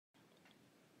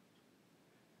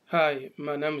Hi,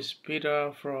 my name is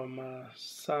Peter from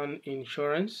Sun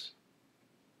Insurance.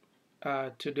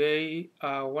 Today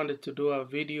I wanted to do a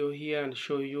video here and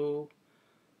show you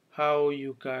how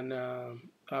you can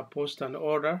post an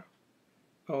order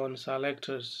on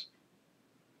Sylectus.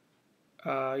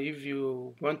 If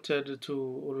you wanted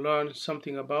to learn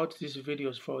something about these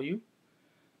videos for you,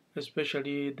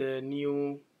 especially the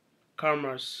new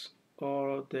comers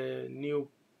or the new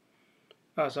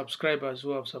subscribers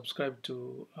who have subscribed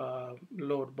to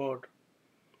Load Board.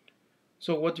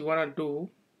 So what you want to do,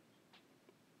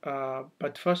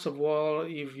 but first of all,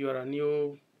 if you are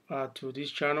new to this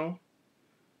channel,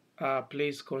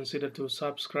 please consider to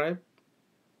subscribe.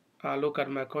 Look at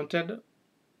my content.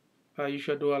 I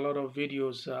usually do a lot of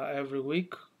videos every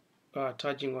week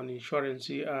touching on insurance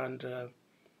and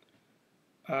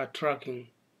tracking.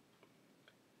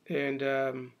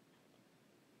 And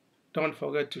don't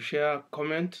forget to share,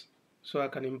 comment, so I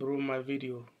can improve my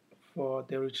video. For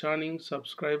the returning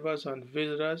subscribers and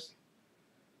visitors,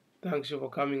 thanks you for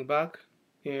coming back,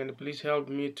 and please help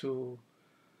me to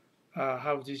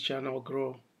have this channel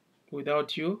grow.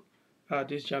 Without you,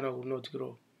 this channel will not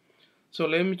grow. So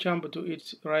let me jump to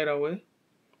it right away.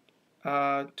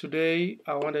 Today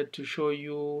I wanted to show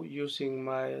you using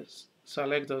my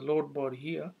select the load board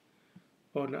here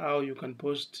on how you can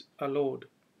post a load.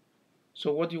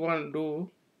 So what you want to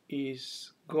do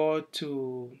is go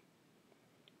to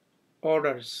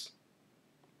orders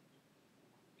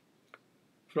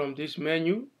from this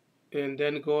menu and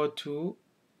then go to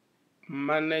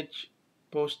manage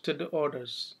posted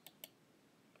orders.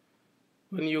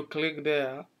 When you click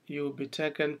there, you'll be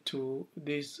taken to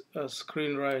this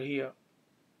screen right here.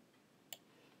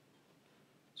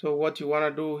 So what you want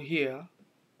to do here,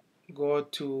 go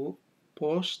to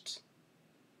post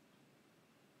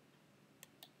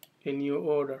a new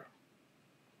order.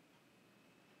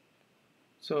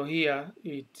 So here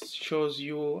it shows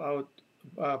you how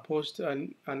to post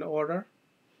an order.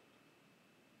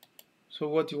 So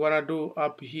what you want to do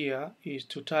up here is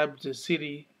to type the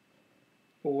city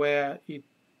where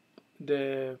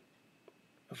the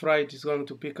freight is going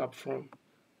to pick up from.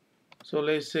 So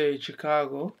let's say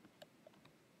Chicago,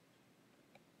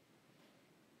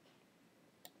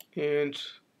 and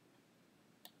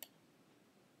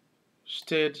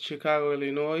state Chicago,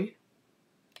 Illinois.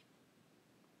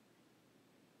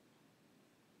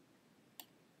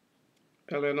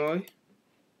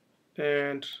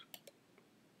 And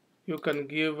you can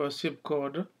give a zip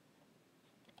code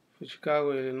for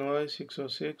Chicago, Illinois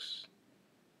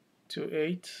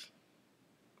 60628.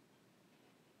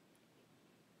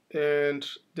 And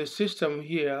the system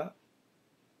here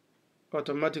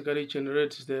automatically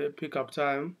generates the pickup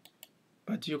time,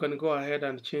 but you can go ahead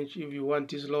and change if you want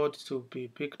this load to be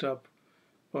picked up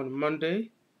on Monday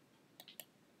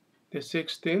the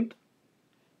 16th.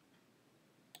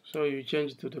 So you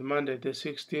change it to the Monday the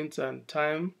 16th, and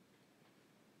time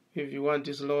if you want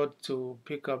this load to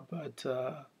pick up at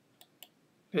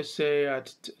let's say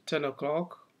at 10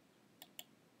 o'clock.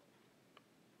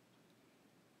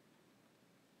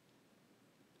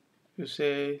 You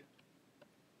say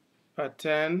at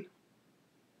 10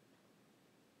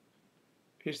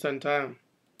 Eastern time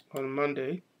on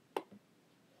Monday,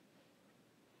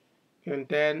 and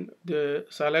then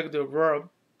select the verb.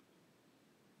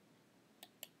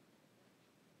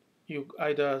 You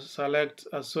either select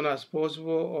as soon as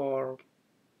possible or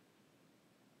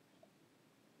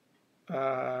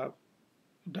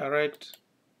direct.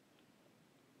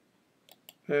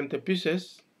 And the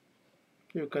pieces,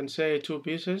 you can say 2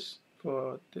 pieces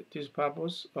for this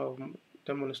purpose of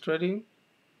demonstrating.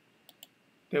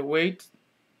 The weight,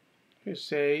 you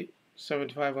say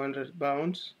 7,500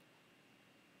 pounds.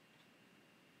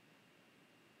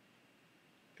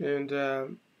 And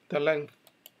the length,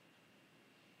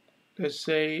 let's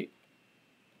say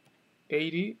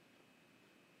 80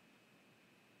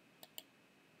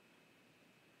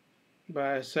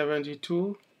 by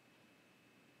 72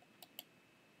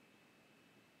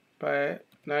 by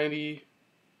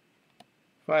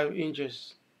 95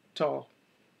 inches tall.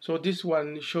 So this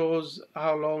one shows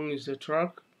how long is the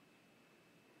truck.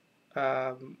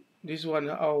 This one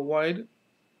how wide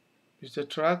is the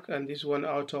truck, and this one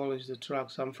how tall is the truck.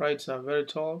 Some freights are very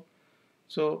tall.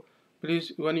 So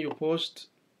please, when you post,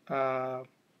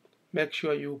 make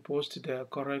sure you post the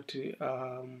correct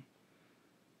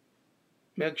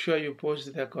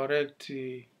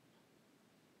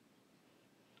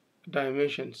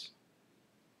dimensions.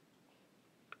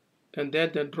 And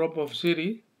then the drop off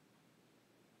city,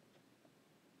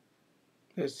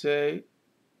 let's say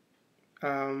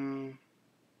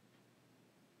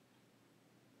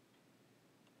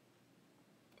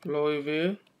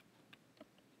Louisville,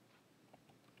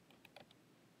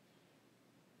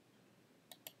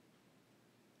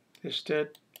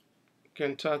 State,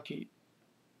 Kentucky.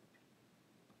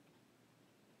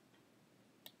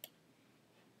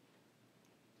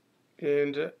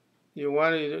 And you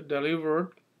want it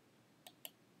delivered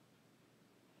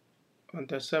on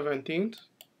the 17th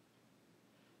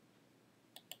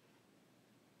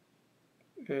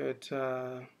at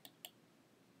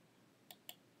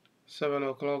 7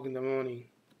 o'clock in the morning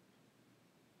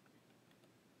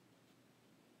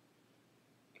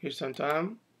Eastern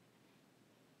time.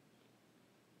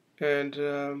 And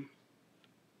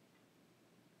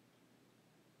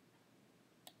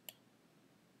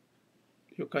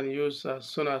you can use as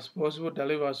soon as possible,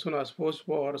 deliver as soon as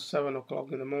possible, or 7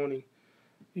 o'clock in the morning.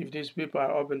 If these people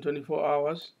are open 24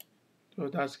 hours, so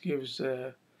that gives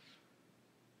the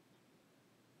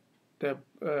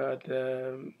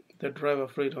driver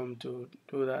freedom to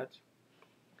do that.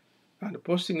 And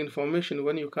posting information,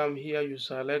 when you come here, you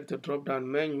select the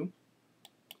drop-down menu,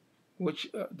 which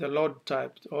the load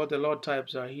types, all the load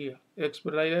types are here: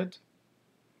 expedited,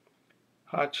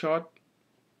 hardshot,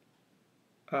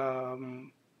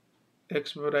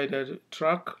 expedited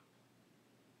truck,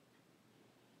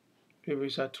 if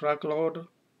it's a truck load,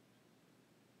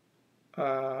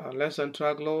 less than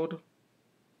truck load,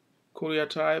 courier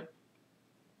type,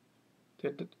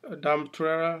 the dump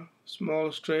trailer,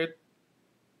 small straight,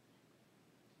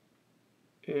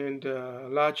 and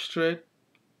large straight.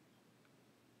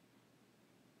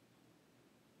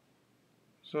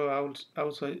 So I would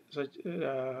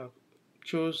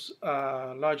choose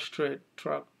a large straight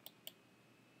truck.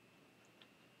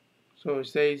 So it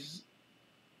says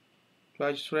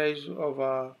large straight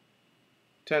over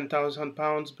 10,000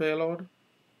 pounds payload.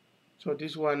 So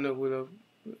this one will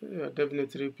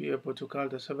definitely be able to call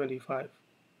the 75.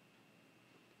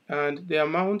 And the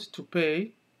amount to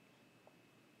pay,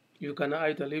 you can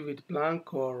either leave it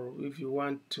blank, or if you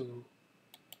want to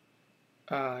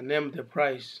name the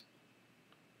price.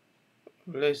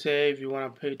 Let's say if you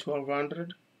want to pay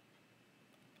 1,200,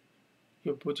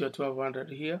 you put your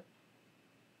 1,200 here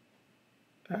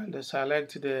and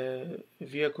select the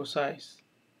vehicle size.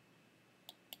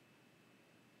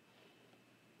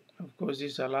 Of course,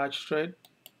 this is a large straight.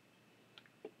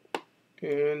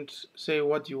 And say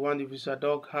what you want. If it's a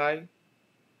dog high,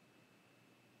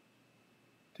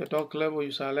 the dog level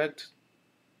you select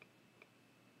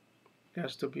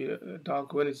has to be a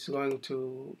dog when it's going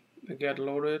to get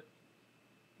loaded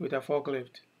with a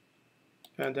forklift.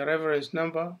 And the reference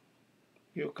number,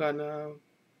 you can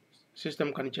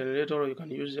system can generate, or you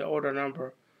can use the order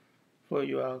number for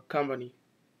your company.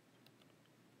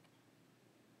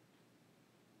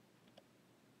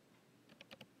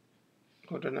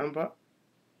 Order number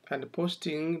and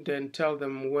posting, then tell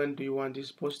them when do you want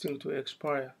this posting to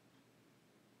expire.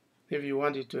 If you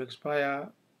want it to expire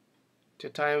the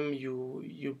time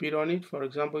you bid on it, for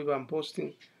example, if I'm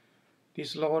posting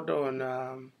this load on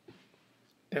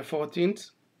the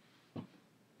 14th,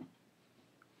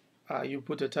 you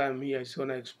put the time here, it's going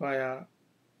to expire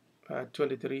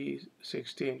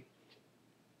 23:16.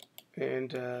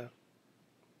 And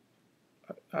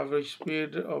average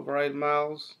speed of ride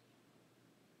miles,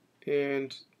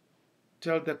 and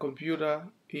tell the computer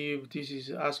if this is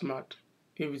ASMAT.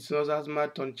 If it's not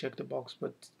ASMAT, don't check the box.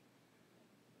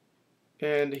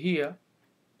 And here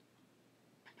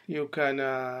you can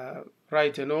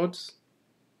write a note,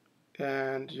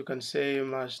 and you can say you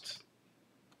must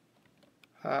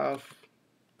have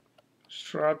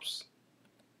straps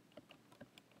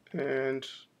and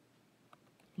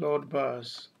load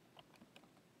bars.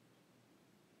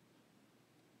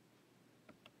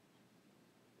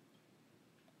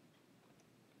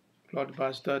 Load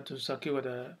bars to secure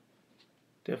the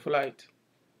flight.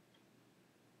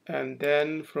 And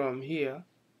then from here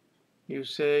you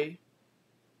say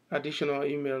additional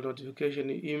email notification,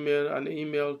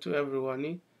 email to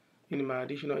everyone in my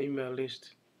additional email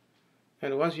list.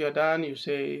 And once you are done, you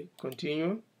say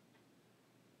continue.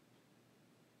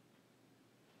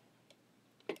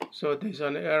 So there's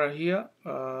an error here.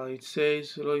 It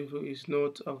says Louisville is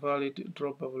not a valid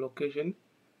drop-off location.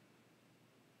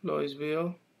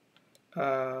 Louisville.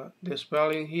 The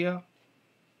spelling here.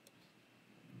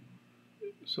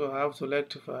 So I have to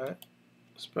rectify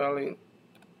spelling.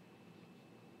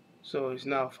 So it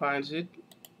now finds it,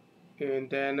 and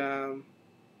then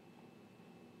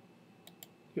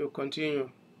you continue,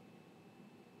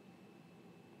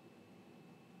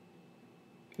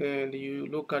 and you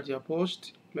look at your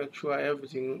post, make sure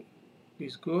everything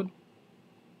is good.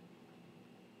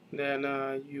 Then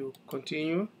you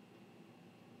continue,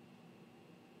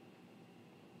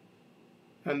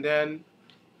 and then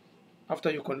after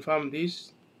you confirm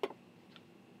this,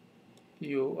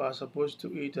 you are supposed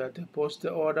to either post the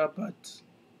order, but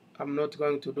I'm not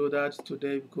going to do that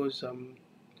today because I'm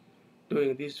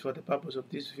doing this for the purpose of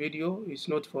this video. It's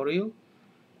not for real.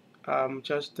 I'm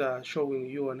just showing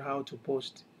you on how to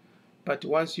post. But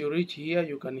once you reach here,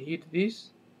 you can hit this,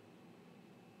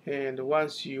 and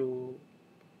once you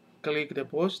click the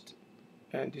post,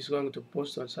 and it's going to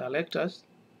post on Sylectus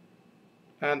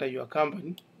under your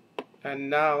company. And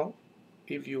now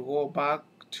if you go back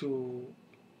to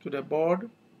the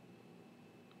board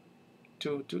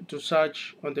to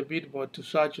search on the bidboard to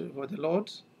search for the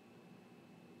loads,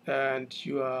 and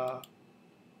your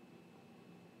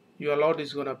load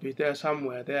is going to be there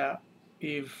somewhere there.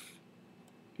 If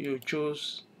you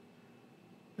choose,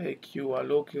 like, you are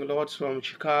looking loads from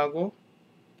Chicago,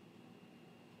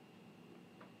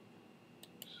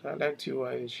 select you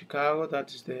are in Chicago,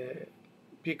 that is the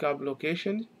pickup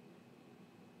location,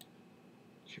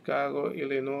 Chicago,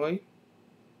 Illinois,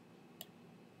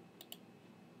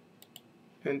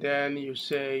 and then you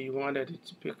say you wanted it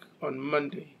to pick on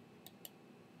Monday,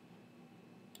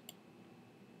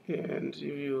 and if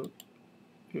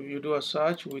you do a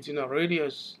search within a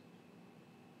radius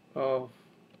of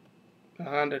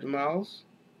 100 miles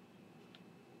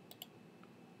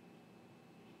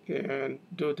and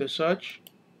do the search.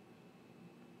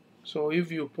 So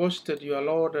if you posted your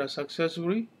load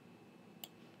successfully,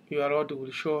 your load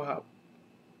will show up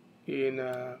in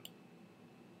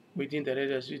within the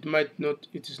radius.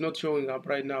 It is not showing up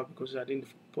right now because I didn't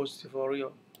post it for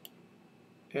real,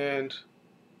 and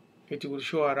it will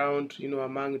show around,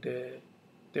 among the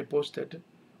posted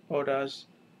orders,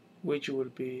 which will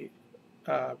be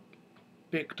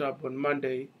picked up on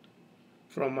Monday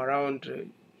from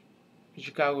around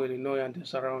Chicago, Illinois, and the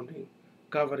surrounding,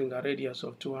 covering a radius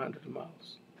of 200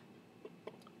 miles.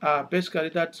 Basically,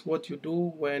 that's what you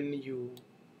do when you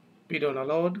bid on a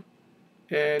load.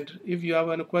 And if you have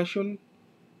any question,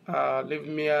 leave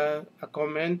me a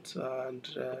comment and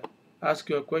ask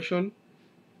your question,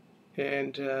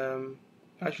 and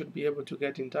I should be able to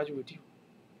get in touch with you.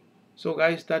 So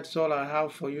guys, that's all I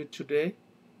have for you today.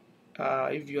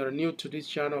 If you are new to this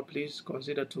channel, please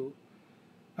consider to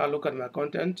look at my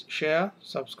content, share,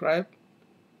 subscribe,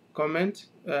 comment,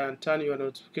 and turn your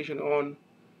notification on.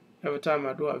 Every time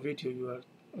I do a video, you are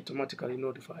automatically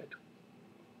notified.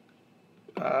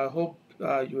 I hope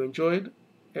you enjoyed,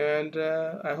 and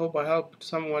I hope I helped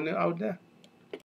someone out there.